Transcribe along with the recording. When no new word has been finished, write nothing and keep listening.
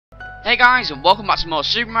Hey guys, and welcome back to more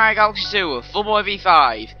Super Mario Galaxy 2 with Fullboy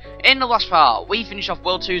V5. In the last part, we finished off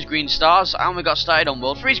World 2's Green Stars, and we got started on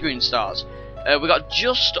World 3's Green Stars. We got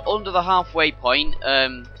just under the halfway point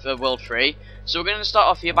for World 3, so we're going to start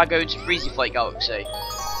off here by going to Freezy Flake Galaxy.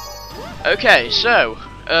 Okay, so,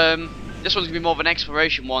 this one's going to be more of an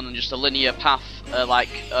exploration one than just a linear path like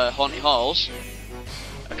Haunted Halls.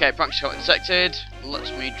 Okay, practice count detected.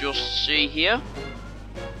 Let me just see here.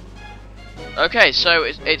 Okay, so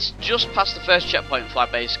it's just past the first checkpoint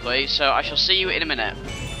flag basically, so I shall see you in a minute.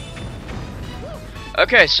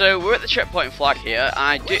 Okay, so we're at the checkpoint flag here.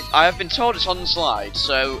 I have been told it's on the slide,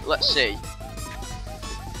 so let's see.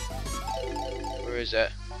 Where is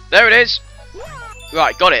it? There it is!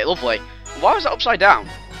 Right, got it, lovely. Why was that upside down?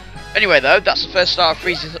 Anyway though, that's the first star of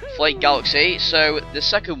Freezy Flake Galaxy, so the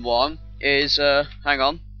second one is, hang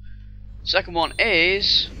on. Second one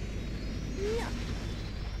is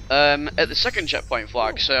at the second checkpoint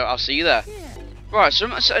flag, so I'll see you there. Right, so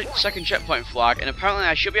I'm at the second checkpoint flag, and apparently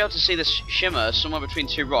I should be able to see this shimmer somewhere between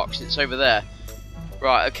two rocks. It's over there.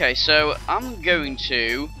 Right, okay, so I'm going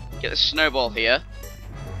to get the snowball here.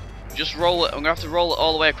 Just roll it. I'm going to have to roll it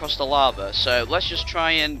all the way across the lava. So let's just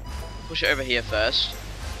try and push it over here first.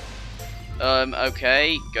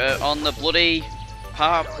 Okay, go on the bloody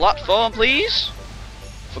platform, please.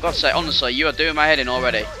 For God's sake, honestly, you are doing my head in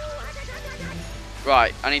already.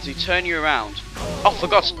 Right, I need to turn you around. Oh, for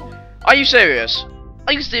God's sake. Are you serious?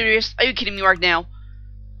 Are you serious? Are you kidding me right now?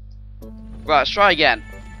 Right, let's try again.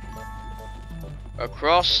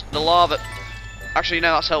 Across the lava. Actually,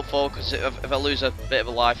 no, that's helpful, because if I lose a bit of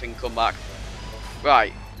a life, I can come back.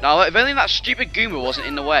 Right, now, if only that stupid Goomba wasn't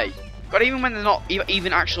in the way. God, even when they're not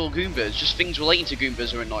even actual Goombas, just things relating to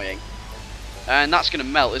Goombas are annoying. And that's going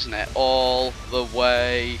to melt, isn't it? All the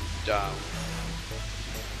way down.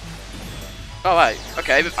 Oh, right,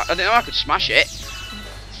 okay, I didn't know I could smash it.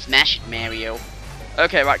 Smash it, Mario.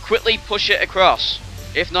 Okay, right, quickly push it across.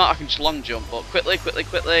 If not, I can just long jump, but quickly. Quickly,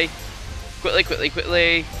 quickly,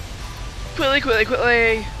 quickly.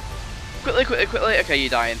 Okay, you're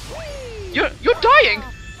dying. You're dying?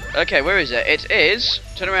 Okay, where is it? It is,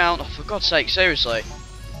 turn around, oh, for God's sake, seriously.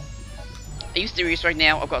 Are you serious right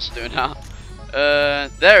now? I've got to stop doing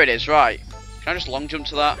that. There it is, right. Can I just long jump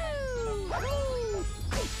to that?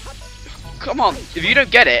 Come on, if you don't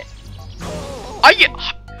get it, are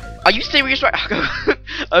you serious right?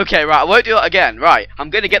 Okay, right, I won't do that again. Right, I'm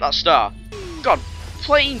gonna get that star. God,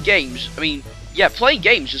 playing games, playing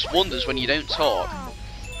games just wonders when you don't talk.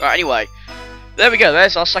 Right, anyway, there we go,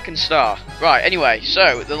 there's our second star. Right, anyway,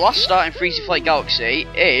 so the last star in Freezy Flake Galaxy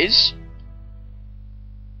is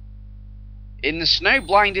in the snow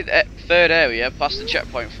blinded third area past the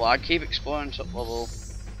checkpoint flag. Keep exploring top level.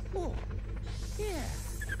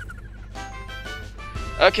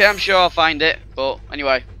 Okay, I'm sure I'll find it, but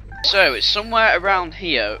anyway. So, it's somewhere around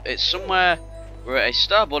here. It's somewhere where a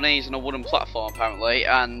star bunny is on a wooden platform, apparently,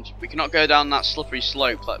 and we cannot go down that slippery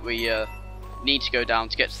slope that we need to go down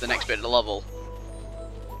to get to the next bit of the level.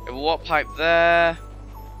 We have a warp pipe there.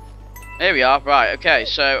 Here we are, right, okay,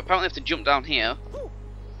 so apparently I have to jump down here.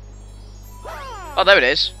 Oh, there it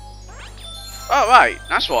is. Oh, right,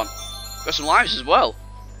 nice one. Got some lives as well.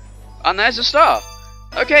 And there's a star.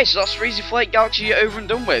 Okay, so that's Freezy Flake Galaxy over and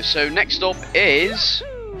done with. So next up is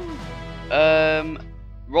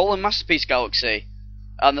Rolling Masterpiece Galaxy,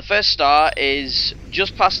 and the first star is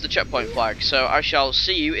just past the checkpoint flag. So I shall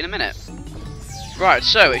see you in a minute. Right,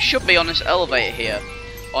 so it should be on this elevator here,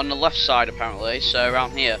 on the left side apparently. So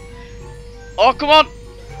around here. Oh, come on!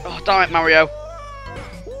 Oh, damn it, Mario!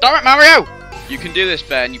 Damn it, Mario! You can do this,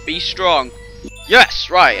 Ben. You be strong. Yes,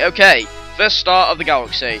 right. Okay, first star of the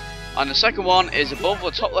galaxy. And the second one is above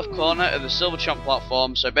the top left corner of the Silver Chomp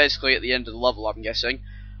platform, so basically at the end of the level, I'm guessing.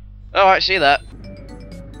 Alright, see you there.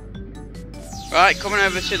 Right, coming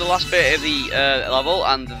over to the last bit of the level,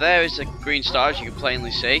 and there is the green star, as you can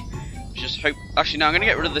plainly see. Just hope. Actually, no, I'm going to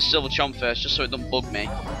get rid of the Silver Chomp first, just so it doesn't bug me.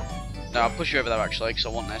 No, I'll push you over there, actually, because I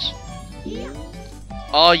want this.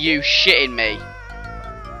 Are you shitting me?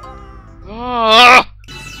 Oh!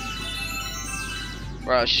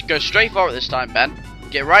 Right, let's just go straight for it this time, Ben.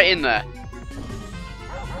 Get right in there.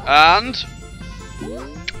 And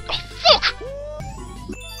oh, fuck!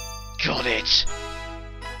 Got it.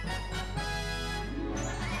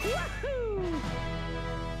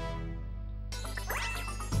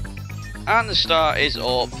 And the star is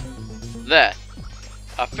up there.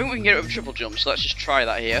 I think we can get it with a triple jump, so let's just try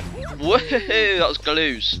that here. Woohoo! That was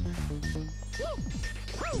glues.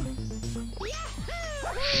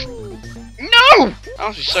 No! I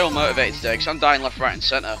was just so motivated today because I'm dying left, right, and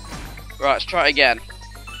centre. Right, let's try it again.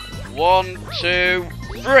 1, 2,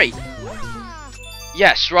 3.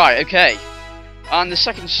 Yes, right, okay. And the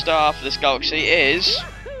second star for this galaxy is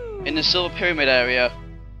in the Silver Pyramid area.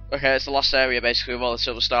 Okay, it's the last area basically where all the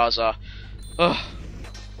silver stars are. Ugh.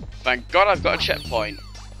 Thank God I've got a checkpoint.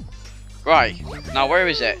 Right, now where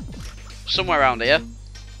is it? Somewhere around here.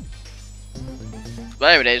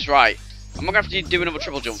 There it is, right. I'm not going to have to do another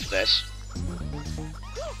triple jump for this.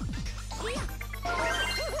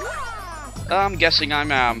 I'm guessing I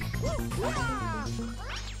am.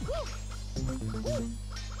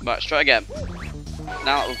 Right, let's try again.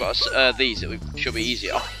 Now that we've got these, it should be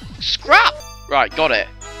easier. Oh, scrap! Right, got it.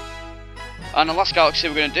 And the last galaxy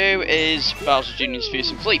we're going to do is Bowser Jr.'s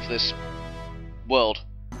Fearsome Fleet for this world.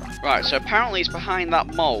 Right, so apparently it's behind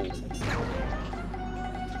that mole.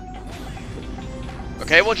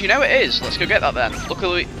 Okay, well, do you know it is? Let's go get that then. Look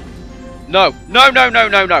at No, no, no, no,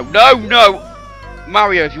 no, no, no, no!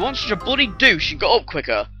 Mario, if you want such a bloody douche, you got up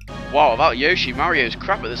quicker. Wow, about Yoshi, Mario's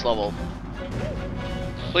crap at this level.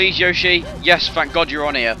 Please, Yoshi. Yes, thank God you're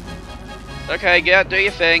on here. Okay, yeah, do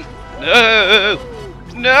your thing. No!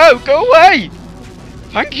 No, go away!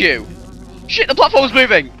 Thank you. Shit, the platform's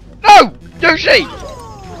moving! No! Yoshi!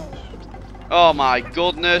 Oh my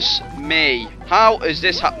goodness me. How is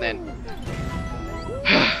this happening?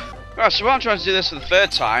 Right, so while I'm trying to do this for the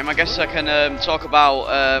third time, I guess I can talk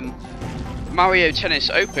about Mario Tennis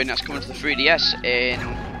Open that's coming to the 3DS in,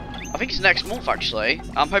 I think it's next month actually.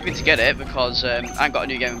 I'm hoping to get it because I haven't got a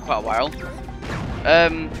new game in quite a while.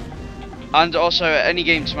 And also any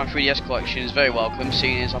game to my 3DS collection is very welcome,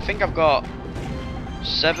 seeing as I think I've got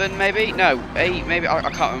 7 maybe? No, 8 maybe, I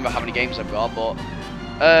can't remember how many games I've got, but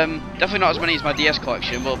definitely not as many as my DS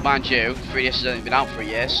collection, but mind you, 3DS has only been out for a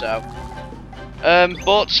year, so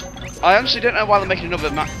but I honestly don't know why they're making another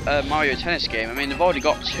Mario Tennis game. I mean, they've already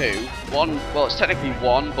got 2. One, well, it's technically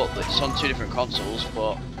 1, but it's on 2 different consoles.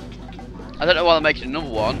 But I don't know why they're making another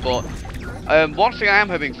one. But one thing I am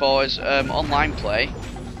hoping for is online play.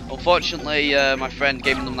 Unfortunately, my friend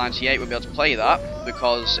Gaming98 won't be able to play that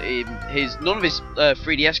because none of his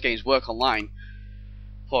 3DS games work online.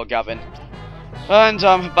 Poor Gavin. And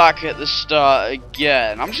I'm back at the start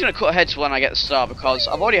again. I'm just going to cut ahead to when I get the start because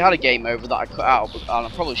I've already had a game over that I cut out, and I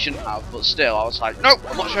probably shouldn't have, but still, I was like, nope,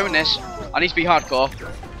 I'm not showing this. I need to be hardcore.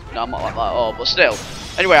 No, I'm not like that at all, but still.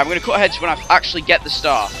 Anyway, I'm going to cut ahead to when I actually get the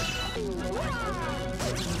start.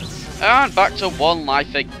 And back to one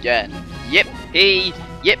life again. Yip hee,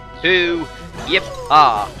 yip hoo, yip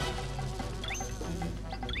ah.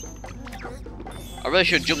 I really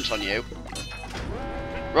should have jumped on you.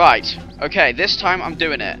 Right, okay, this time I'm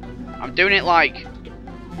doing it. I'm doing it like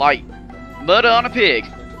murder on a pig.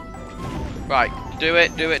 Right, do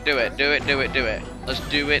it, do it, do it, do it, do it, do it. Let's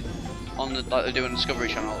do it on the like they do on the Discovery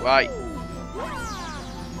Channel, right?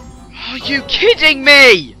 Are you kidding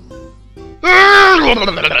me?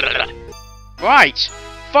 Right,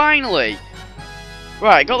 finally.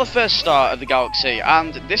 Right, got the first star of the galaxy,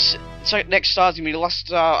 and this next star is gonna be the last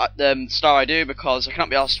star I do because I can't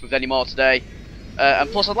be asked with any more today.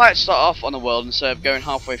 And plus, I'd like to start off on the world instead of going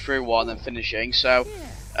halfway through one and then finishing. So,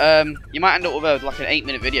 you might end up with like an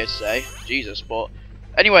 8-minute video today. Jesus, but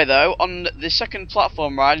anyway, though, on the second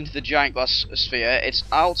platform ride into the giant glass sphere, it's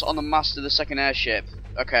out on the mast of the second airship.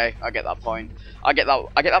 Okay, I get that point. I get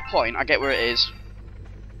that point. I get where it is.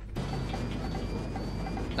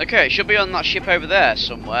 Okay, it should be on that ship over there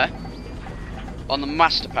somewhere. On the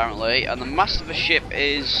mast, apparently, and the mast of the ship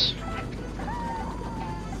is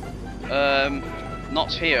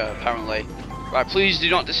not here, apparently. Right, please do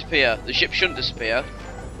not disappear. The ship shouldn't disappear.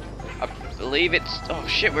 I believe it's... oh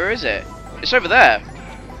shit, where is it? It's over there.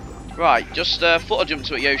 Right, just flutter jump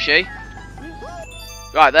to it, Yoshi.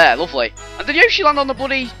 Right there, lovely. And did Yoshi land on the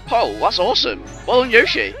bloody pole? That's awesome. Well done,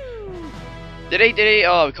 Yoshi. Did he?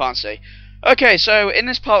 Oh, we can't see. Okay, so in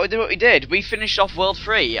this part we did what we did. We finished off World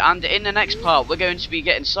 3, and in the next part we're going to be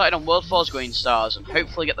getting started on World 4's Green Stars, and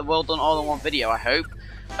hopefully get the world done all in one video, I hope.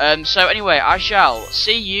 So anyway, I shall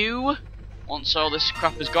see you once all this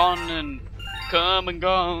crap is gone and come and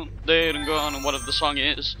gone, dead and gone, and whatever the song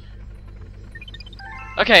is.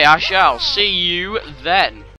 Okay, I shall see you then.